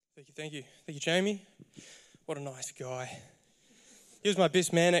Thank you. Thank you, Jamie. What a nice guy. He was my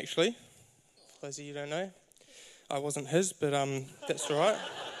best man, actually. For those of you who don't know, I wasn't his, but that's all right.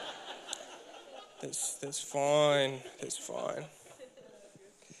 That's fine. That's fine.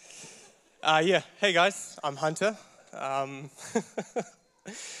 Hey guys, I'm Hunter. I'm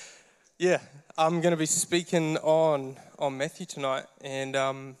going to be speaking on Matthew tonight,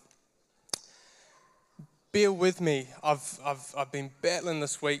 and bear with me. I've been battling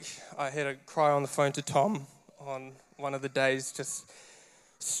this week. I had a cry on the phone to Tom on one of the days, just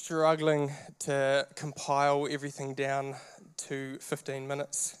struggling to compile everything down to 15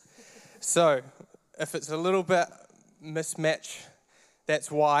 minutes. So if it's a little bit mismatch,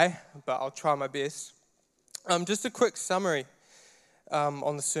 that's why, but I'll try my best. Just a quick summary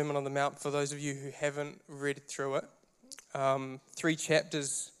on the Sermon on the Mount for those of you who haven't read through it. 3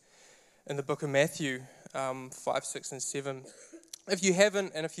 chapters in the book of Matthew, 5, 6, and 7. If you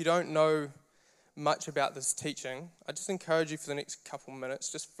haven't, and if you don't know much about this teaching, I just encourage you for the next couple minutes,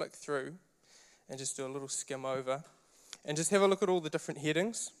 just flick through and just do a little skim over and just have a look at all the different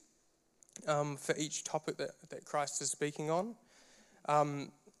headings for each topic that Christ is speaking on.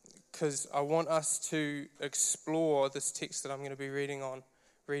 Because I want us to explore this text that I'm going to be reading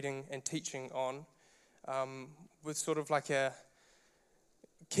and teaching on, with sort of like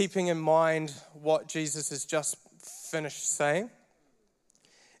keeping in mind what Jesus has just finished saying.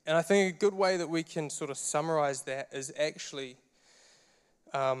 And I think a good way that we can sort of summarize that is actually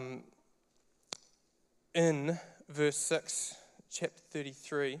in verse 6, chapter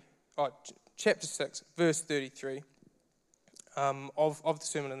 6, verse 33 of the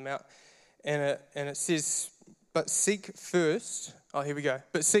Sermon on the Mount. And it says, but seek first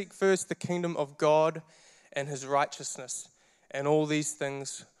the kingdom of God and his righteousness, and all these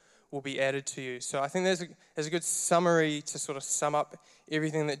things will be added to you. So I think there's a good summary to sort of sum up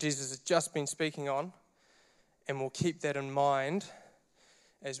everything that Jesus has just been speaking on, and we'll keep that in mind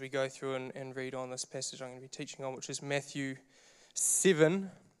as we go through and read on this passage I'm going to be teaching on, which is Matthew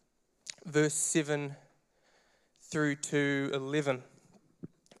 7, verse 7 through to 11.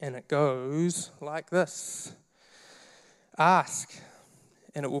 And it goes like this. Ask,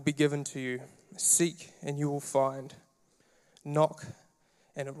 and it will be given to you. Seek, and you will find. Knock,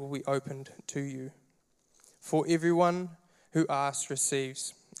 and it will be opened to you. For everyone who asks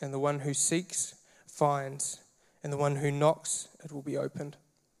receives, and the one who seeks finds, and the one who knocks it will be opened.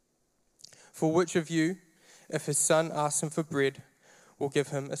 For which of you, if his son asks him for bread, will give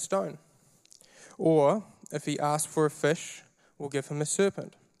him a stone? Or if he asks for a fish, will give him a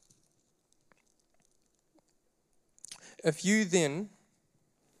serpent? If you then,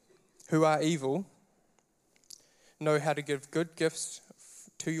 who are evil, know how to give good gifts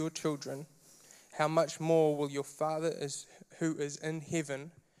to your children, how much more will your Father who is in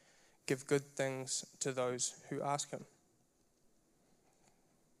heaven give good things to those who ask him?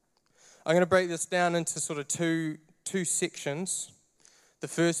 I'm going to break this down into sort of two sections. The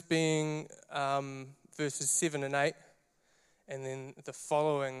first being verses 7 and 8, and then the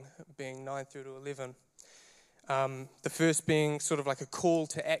following being 9 through to 11. The first being sort of like a call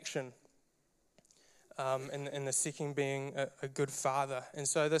to action, and the second being a good father. And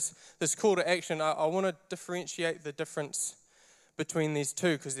so this call to action, I want to differentiate the difference between these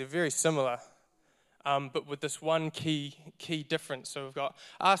two because they're very similar, but with this one key difference. So we've got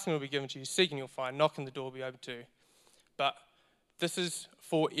asking will be given to you, seeking you'll find, knocking the door will be open to you. But this is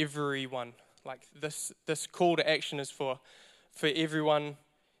for everyone. Like this call to action is for everyone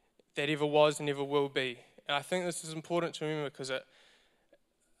that ever was and ever will be. And I think this is important to remember because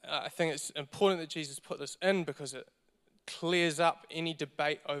I think it's important that Jesus put this in because it clears up any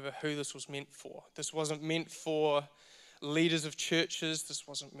debate over who this was meant for. This wasn't meant for leaders of churches. This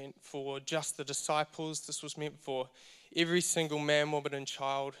wasn't meant for just the disciples. This was meant for every single man, woman, and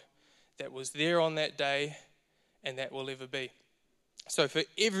child that was there on that day and that will ever be. So for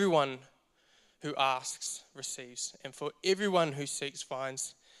everyone who asks, receives. And for everyone who seeks,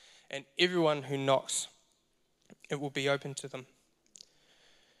 finds. And everyone who knocks, it will be open to them.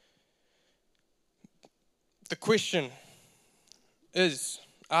 The question is,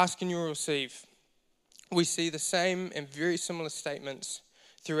 ask and you will receive. We see the same and very similar statements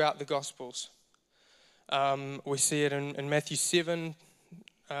throughout the Gospels. We see it in Matthew 7,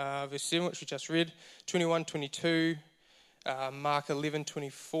 verse 7, which we just read, 21, 22, Mark 11,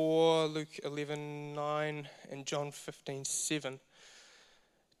 24, Luke 11, 9, and John 15, 7.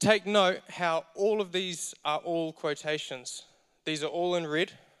 Take note how all of these are all quotations. These are all in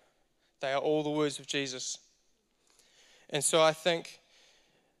red. They are all the words of Jesus. And so I think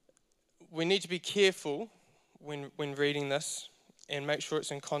we need to be careful when reading this and make sure it's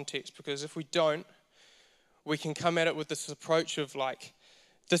in context, because if we don't, we can come at it with this approach of like,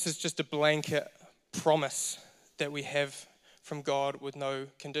 this is just a blanket promise that we have from God with no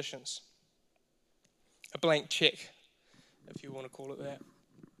conditions. A blank check, if you want to call it that.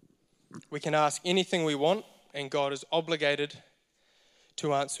 We can ask anything we want, and God is obligated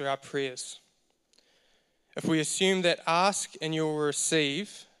to answer our prayers. If we assume that ask and you'll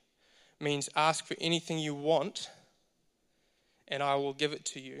receive means ask for anything you want and I will give it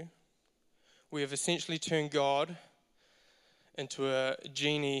to you, we have essentially turned God into a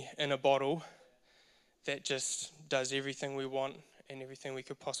genie in a bottle that just does everything we want and everything we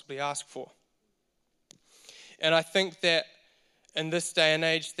could possibly ask for. And I think that in this day and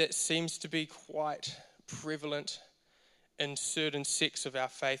age, that seems to be quite prevalent in certain sects of our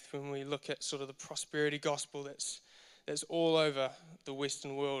faith when we look at sort of the prosperity gospel that's all over the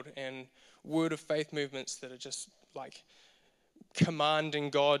Western world, and word of faith movements that are just like commanding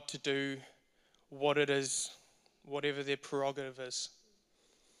God to do what it is, whatever their prerogative is.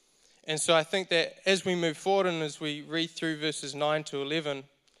 And so I think that as we move forward and as we read through verses 9 to 11,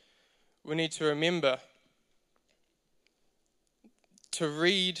 we need to remember to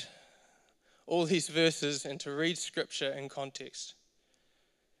read all these verses and to read Scripture in context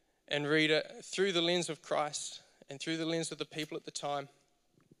and read it through the lens of Christ and through the lens of the people at the time.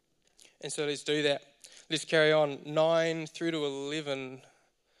 And so let's do that. Let's carry on. 9 through to 11.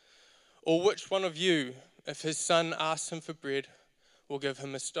 Or which one of you, if his son asks him for bread, will give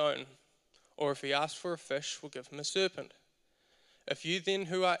him a stone? Or if he asks for a fish, will give him a serpent? If you then,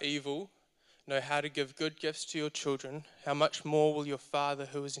 who are evil, know how to give good gifts to your children, how much more will your Father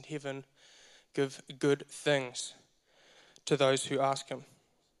who is in heaven give good things to those who ask him?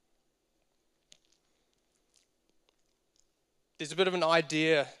 There's a bit of an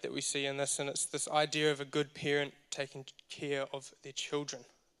idea that we see in this, and it's this idea of a good parent taking care of their children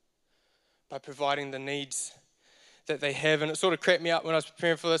by providing the needs that they have. And it sort of cracked me up when I was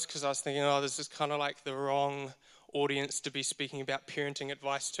preparing for this, because I was thinking, this is kind of like the wrong audience to be speaking about parenting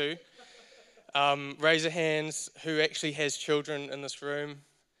advice to. Raise your hands who actually has children in this room.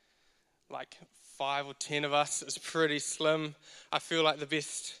 Like 5 or 10 of us. It's pretty slim. I feel like the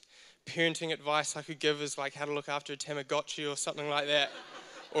best parenting advice I could give is like how to look after a Tamagotchi or something like that.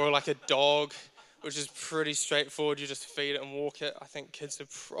 Or like a dog, which is pretty straightforward. You just feed it and walk it. I think kids are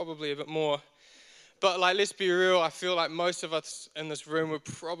probably a bit more. But like, let's be real. I feel like most of us in this room would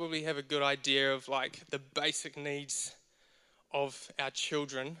probably have a good idea of like the basic needs of our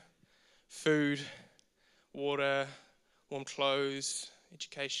children. Food, water, warm clothes,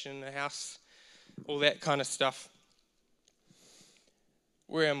 education, a house, all that kind of stuff.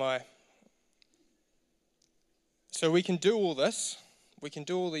 Where am I? So we can do all this, we can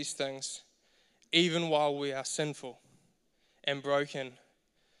do all these things, even while we are sinful and broken.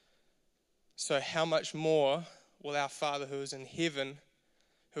 So how much more will our Father who is in heaven,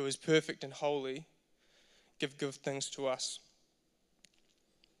 who is perfect and holy, give good things to us?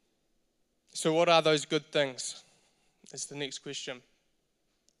 So what are those good things? Is the next question.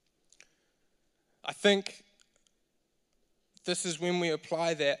 I think this is when we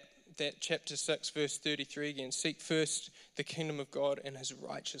apply that chapter 6, verse 33 again. Seek first the kingdom of God and his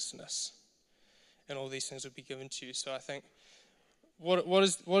righteousness, and all these things will be given to you. So I think, what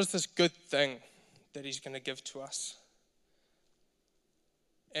is this good thing that he's going to give to us?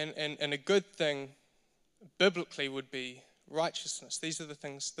 And a good thing, biblically, would be righteousness. These are the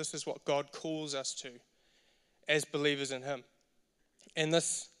things, this is what God calls us to as believers in him. And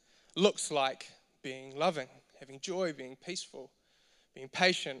this looks like being loving, having joy, being peaceful, being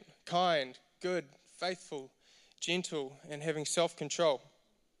patient, kind, good, faithful, gentle, and having self-control.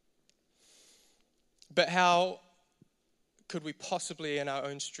 But how could we possibly, in our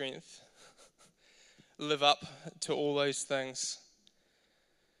own strength, live up to all those things?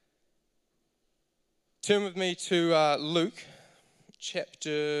 Turn with me to Luke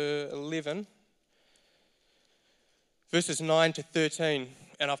chapter 11, verses 9 to 13.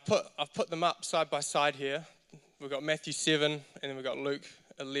 And I've put them up side by side here. We've got Matthew 7 and then we've got Luke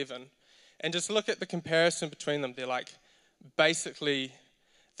 11. And just look at the comparison between them. They're like basically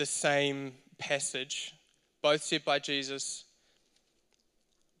the same passage, both said by Jesus,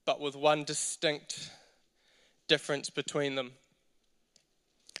 but with one distinct difference between them.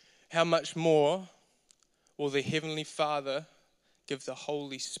 How much more will the Heavenly Father give the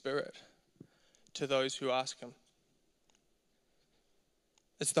Holy Spirit to those who ask him?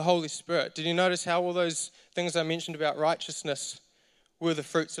 It's the Holy Spirit. Did you notice how all those things I mentioned about righteousness were the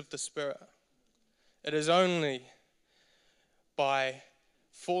fruits of the Spirit? It is only by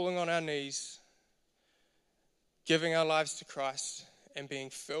falling on our knees, giving our lives to Christ and being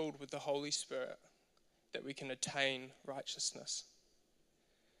filled with the Holy Spirit, that we can attain righteousness.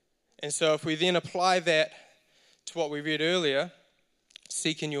 And so if we then apply that to what we read earlier,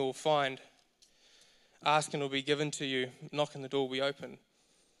 seek and you will find, ask and it will be given to you, knock and the door will be open.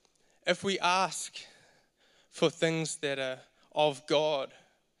 If we ask for things that are of God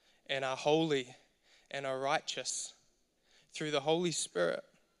and are holy and are righteous, through the Holy Spirit,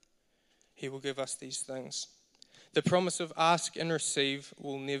 He will give us these things. The promise of ask and receive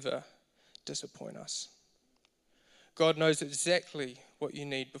will never disappoint us. God knows exactly what you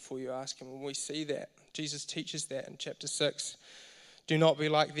need before you ask Him, and we see that. Jesus teaches that in chapter 6. Do not be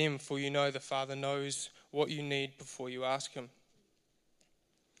like them, for you know the Father knows what you need before you ask Him.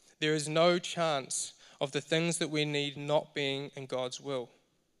 There is no chance of the things that we need not being in God's will.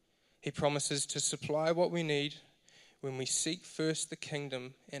 He promises to supply what we need when we seek first the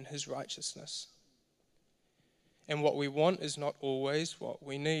kingdom and His righteousness. And what we want is not always what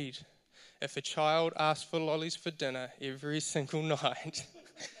we need. If a child asks for lollies for dinner every single night,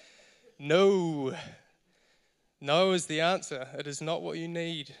 no is the answer. It is not what you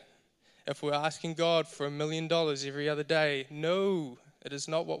need. If we're asking God for $1 million every other day, no, it is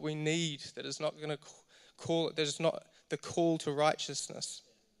not what we need. That is not going to call it. That is not the call to righteousness.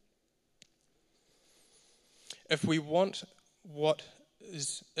 If we want what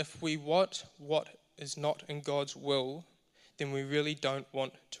is not in God's will, then we really don't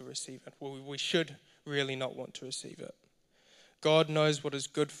want to receive it. Well, we should really not want to receive it. God knows what is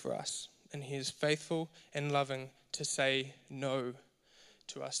good for us, and He is faithful and loving to say no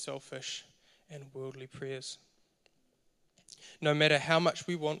to our selfish and worldly prayers. No matter how much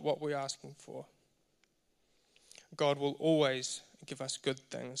we want what we're asking for, God will always give us good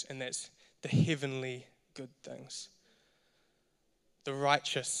things, and that's the heavenly good things, the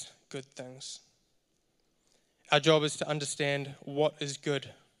righteous good things. Our job is to understand what is good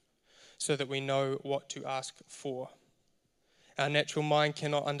so that we know what to ask for. Our natural mind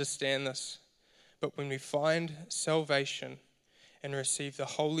cannot understand this, but when we find salvation and receive the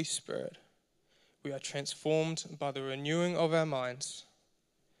Holy Spirit, we are transformed by the renewing of our minds.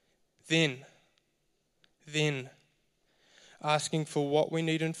 Then, asking for what we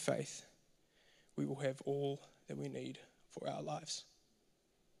need in faith, we will have all that we need for our lives.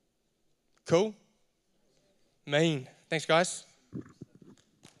 Cool? Mean. Thanks, guys.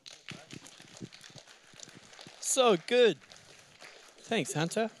 So good. Thanks,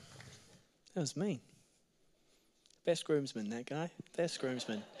 Hunter. That was mean. Best groomsman, that guy. Best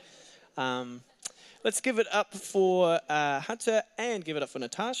groomsman. Let's give it up for Hunter and give it up for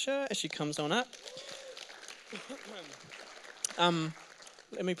Natasha as she comes on up.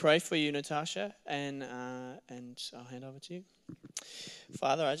 Let me pray for you, Natasha, and I'll hand over to you.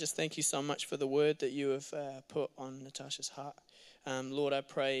 Father, I just thank you so much for the word that you have put on Natasha's heart. Lord, I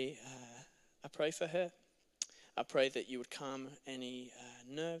pray for her. I pray that you would calm any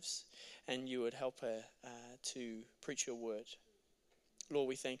nerves and you would help her to preach your word. Lord,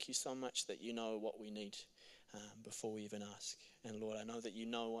 we thank you so much that you know what we need before we even ask. And Lord, I know that you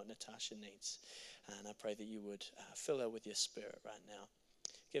know what Natasha needs. And I pray that you would fill her with your spirit right now.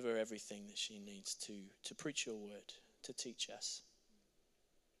 Give her everything that she needs to preach your word, to teach us.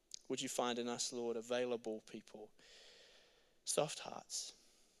 Would you find in us, Lord, available people, soft hearts,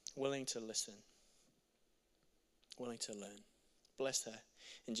 willing to listen, willing to learn. Bless her.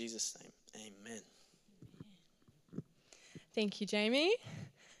 In Jesus' name, amen. Thank you, Jamie.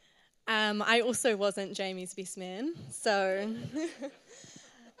 I also wasn't Jamie's best man, so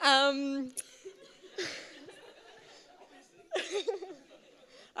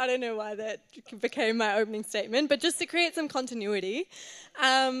I don't know why that became my opening statement, but just to create some continuity.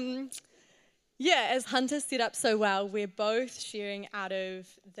 As Hunter set up so well, we're both sharing out of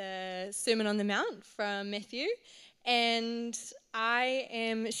the Sermon on the Mount from Matthew, and I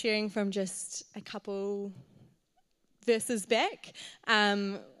am sharing from just a couple verses back.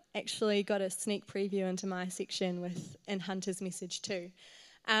 Actually got a sneak preview into my section in Hunter's message too.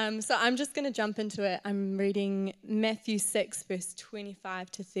 So I'm just going to jump into it. I'm reading Matthew 6, verse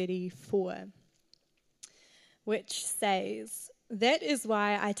 25 to 34, which says, "That is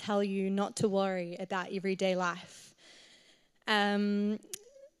why I tell you not to worry about everyday life,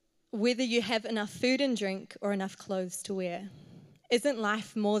 whether you have enough food and drink or enough clothes to wear. Isn't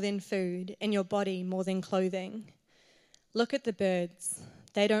life more than food and your body more than clothing? Look at the birds.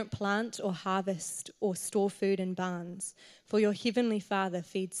 They don't plant or harvest or store food in barns, for your heavenly Father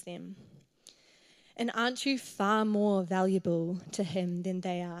feeds them. And aren't you far more valuable to Him than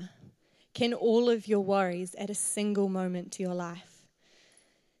they are? Can all of your worries add a single moment to your life?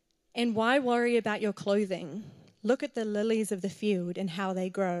 And why worry about your clothing? Look at the lilies of the field and how they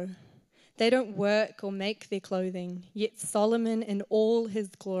grow. They don't work or make their clothing, yet Solomon in all his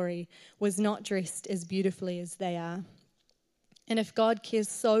glory was not dressed as beautifully as they are. And if God cares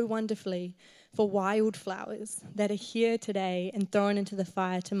so wonderfully for wildflowers that are here today and thrown into the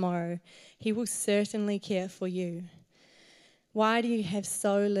fire tomorrow, he will certainly care for you. Why do you have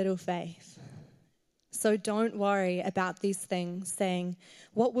so little faith? So don't worry about these things, saying,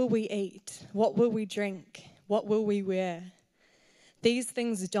 what will we eat? What will we drink? What will we wear? These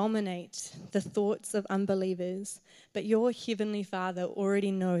things dominate the thoughts of unbelievers, but your heavenly Father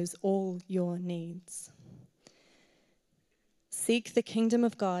already knows all your needs. Seek the kingdom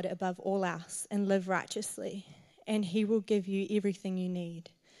of God above all else and live righteously, and he will give you everything you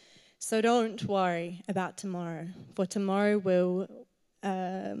need. So don't worry about tomorrow, for tomorrow will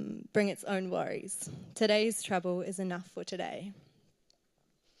bring its own worries. Today's trouble is enough for today.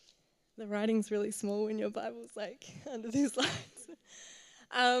 The writing's really small when your Bible's like under these lines.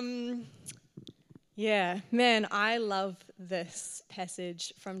 I love this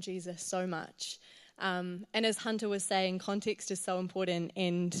passage from Jesus so much. And as Hunter was saying, context is so important,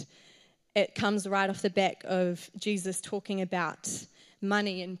 and it comes right off the back of Jesus talking about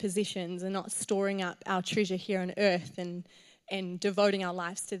money and possessions and not storing up our treasure here on earth and devoting our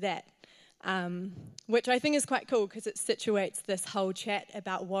lives to that. Which I think is quite cool because it situates this whole chat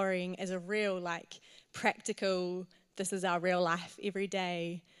about worrying as a real, practical, this is our real life,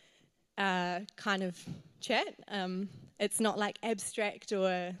 everyday kind of chat. It's not abstract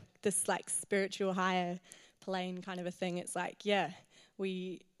or this spiritual higher plane kind of a thing. It's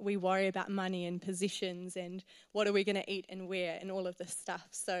we worry about money and possessions and what are we going to eat and wear and all of this stuff.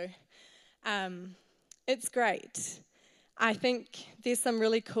 So it's great. I think there's some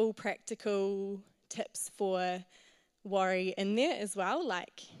really cool practical tips for worry in there as well.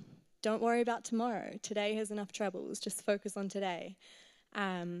 Don't worry about tomorrow. Today has enough troubles. Just focus on today.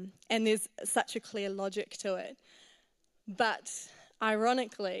 And there's such a clear logic to it. But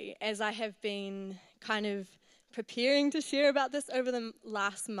ironically, as I have been kind of preparing to share about this over the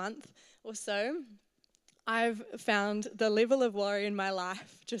last month or so, I've found the level of worry in my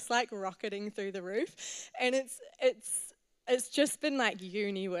life just rocketing through the roof. And it's just been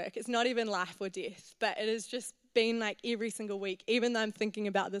uni work. It's not even life or death, but it has just been every single week, even though I'm thinking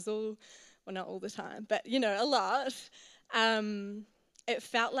about this not all the time, but a lot. It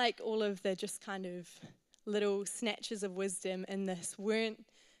felt like all of the just kind of little snatches of wisdom in this weren't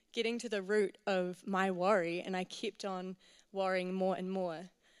getting to the root of my worry, and I kept on worrying more and more.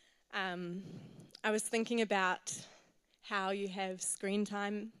 I was thinking about how you have screen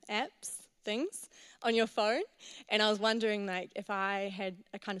time apps, things, on your phone, and I was wondering if I had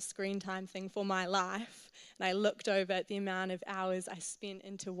a kind of screen time thing for my life, and I looked over at the amount of hours I spent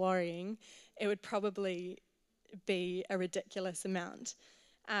into worrying, it would probably be a ridiculous amount.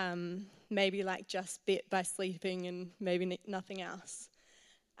 Maybe just bet by sleeping and maybe nothing else.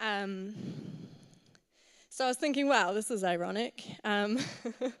 So I was thinking, wow, this is ironic.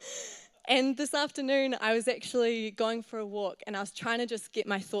 And this afternoon, I was actually going for a walk, and I was trying to just get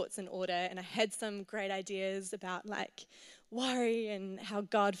my thoughts in order, and I had some great ideas about worry and how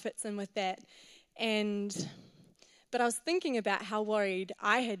God fits in with that. But I was thinking about how worried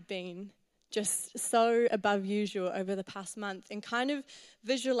I had been, just so above usual over the past month, and kind of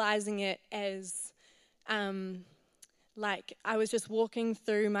visualizing it as I was just walking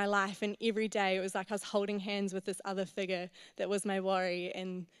through my life, and every day it was I was holding hands with this other figure that was my worry,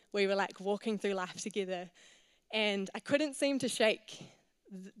 and we were walking through life together, and I couldn't seem to shake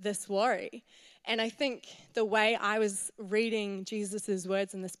this worry. And I think the way I was reading Jesus'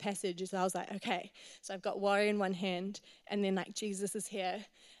 words in this passage is I was okay, so I've got worry in one hand, and then Jesus is here,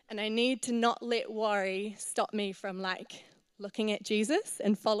 and I need to not let worry stop me from looking at Jesus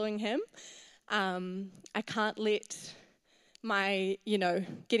and following him. I can't let my,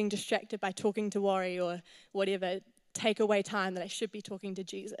 getting distracted by talking to worry or whatever take away time that I should be talking to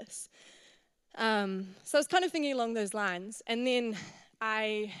Jesus. So I was kind of thinking along those lines. And then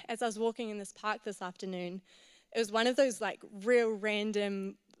as I was walking in this park this afternoon, it was one of those real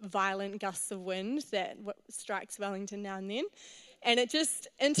random violent gusts of wind that strikes Wellington now and then. And it just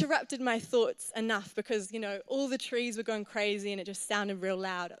interrupted my thoughts enough because, all the trees were going crazy and it just sounded real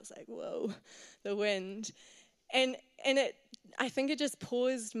loud. I was whoa, the wind. And I think it just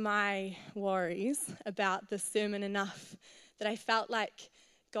paused my worries about the sermon enough that I felt like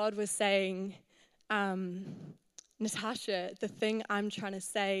God was saying, Natasha, the thing I'm trying to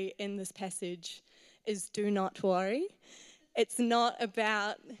say in this passage is do not worry. It's not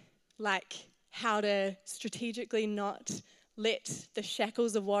about how to strategically not let the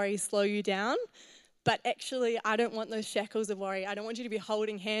shackles of worry slow you down, But actually, I don't want those shackles of worry. I don't want you to be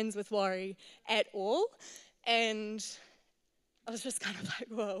holding hands with worry at all. And I was just kind of like,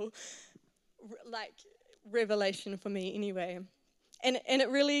 whoa, like revelation for me anyway. And it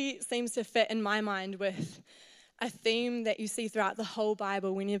really seems to fit in my mind with a theme that you see throughout the whole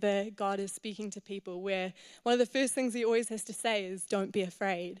Bible whenever God is speaking to people, where one of the first things he always has to say is, don't be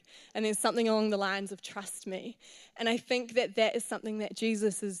afraid. And there's something along the lines of trust me. And I think that is something that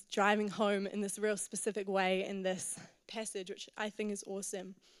Jesus is driving home in this real specific way in this passage, which I think is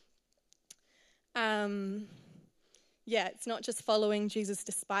awesome. It's not just following Jesus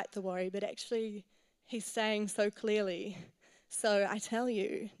despite the worry, but actually he's saying so clearly, so I tell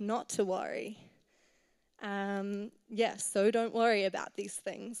you not to worry. So don't worry about these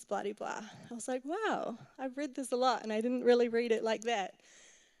things, blah, blah, blah. I was like, wow, I've read this a lot, and I didn't really read it like that.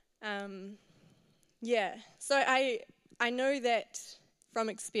 So I know that from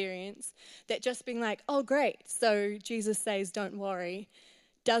experience that just being like, oh, great, so Jesus says don't worry,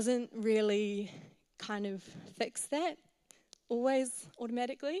 doesn't really kind of fix that always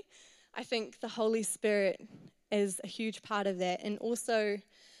automatically. I think the Holy Spirit is a huge part of that, and also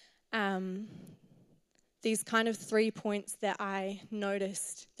these kind of 3 points that I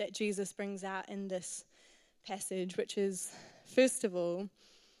noticed that Jesus brings out in this passage, which is, first of all,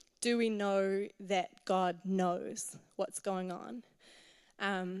 do we know that God knows what's going on?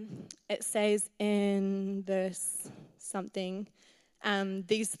 It says in verse something,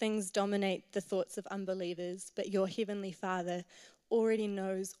 these things dominate the thoughts of unbelievers, but your heavenly Father already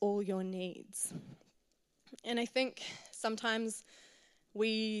knows all your needs. And I think sometimes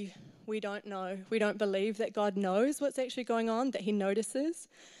we don't know. We don't believe that God knows what's actually going on, that he notices.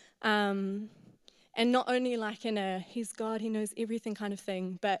 And not only like in a, he's God, he knows everything kind of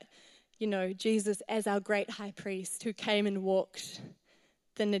thing, but, Jesus as our great high priest who came and walked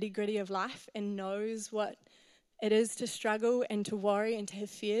the nitty-gritty of life and knows what it is to struggle and to worry and to have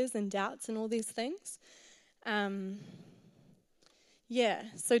fears and doubts and all these things.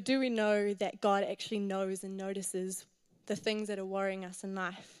 So do we know that God actually knows and notices the things that are worrying us in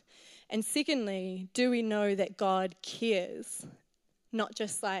life? And secondly, do we know that God cares? Not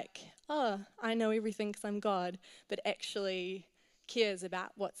just like, oh, I know everything because I'm God, but actually cares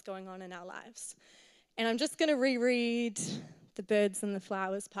about what's going on in our lives. And I'm just going to reread the birds and the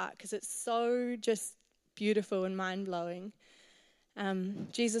flowers part because it's so just beautiful and mind-blowing.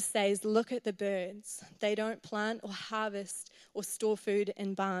 Jesus says, look at the birds. They don't plant or harvest or store food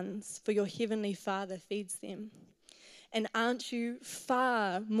in barns, for your heavenly Father feeds them. And aren't you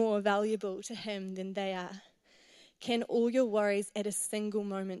far more valuable to him than they are? Can all your worries add a single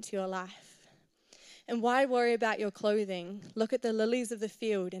moment to your life? And why worry about your clothing? Look at the lilies of the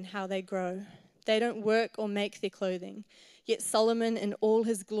field and how they grow. They don't work or make their clothing. Yet Solomon in all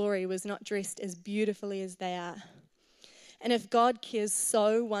his glory was not dressed as beautifully as they are. And if God cares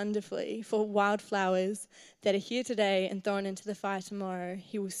so wonderfully for wildflowers that are here today and thrown into the fire tomorrow,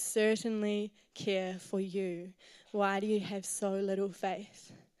 he will certainly care for you. Why do you have so little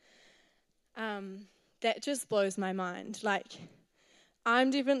faith? That just blows my mind. Like,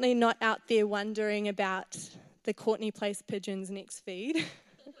 I'm definitely not out there wondering about the Courtney Place pigeons next feed.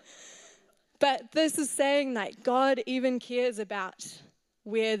 But this is saying that God even cares about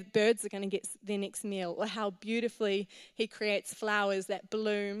where birds are going to get their next meal, or how beautifully he creates flowers that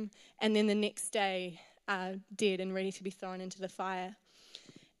bloom and then the next day are dead and ready to be thrown into the fire.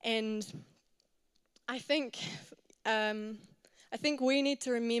 And I think we need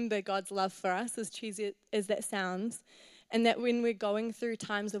to remember God's love for us, as cheesy as that sounds, and that when we're going through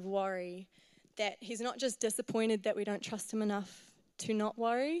times of worry, that he's not just disappointed that we don't trust him enough to not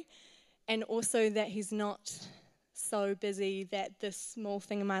worry, and also that he's not so busy that this small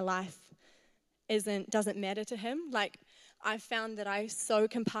thing in my life doesn't matter to him. Like, I found that I so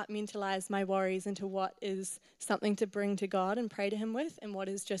compartmentalize my worries into what is something to bring to God and pray to him with, and what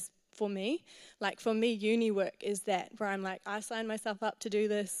is just for me. Like, for me, uni work is that, where I'm like, I signed myself up to do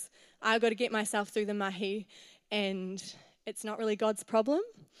this. I've got to get myself through the mahi, and it's not really God's problem,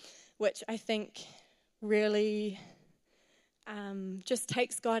 which I think really just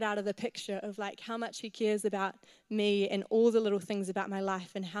takes God out of the picture of like how much he cares about me and all the little things about my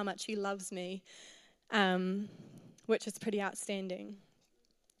life and how much he loves me, which is pretty outstanding.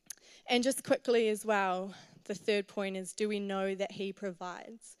 And just quickly as well, the third point is, do we know that he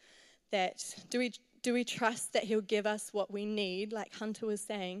provides? That do we trust that he'll give us what we need, like Hunter was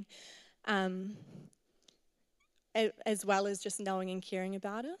saying, as well as just knowing and caring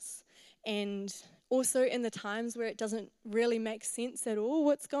about us? And also in the times where it doesn't really make sense at all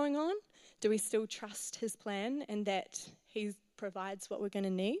what's going on, do we still trust his plan and that he provides what we're going to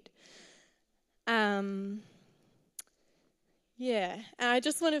need? Yeah, and I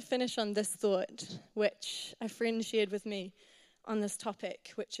just want to finish on this thought, which a friend shared with me on this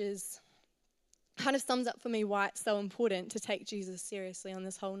topic, which is kind of sums up for me why it's so important to take Jesus seriously on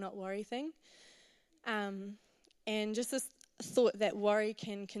this whole not worry thing. And just this thought that worry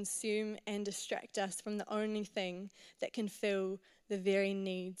can consume and distract us from the only thing that can fill the very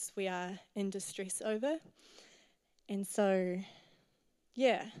needs we are in distress over. And so,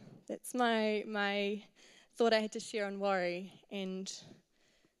 yeah, that's my thought I had to share on worry, and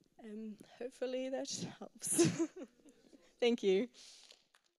hopefully that helps. Thank you.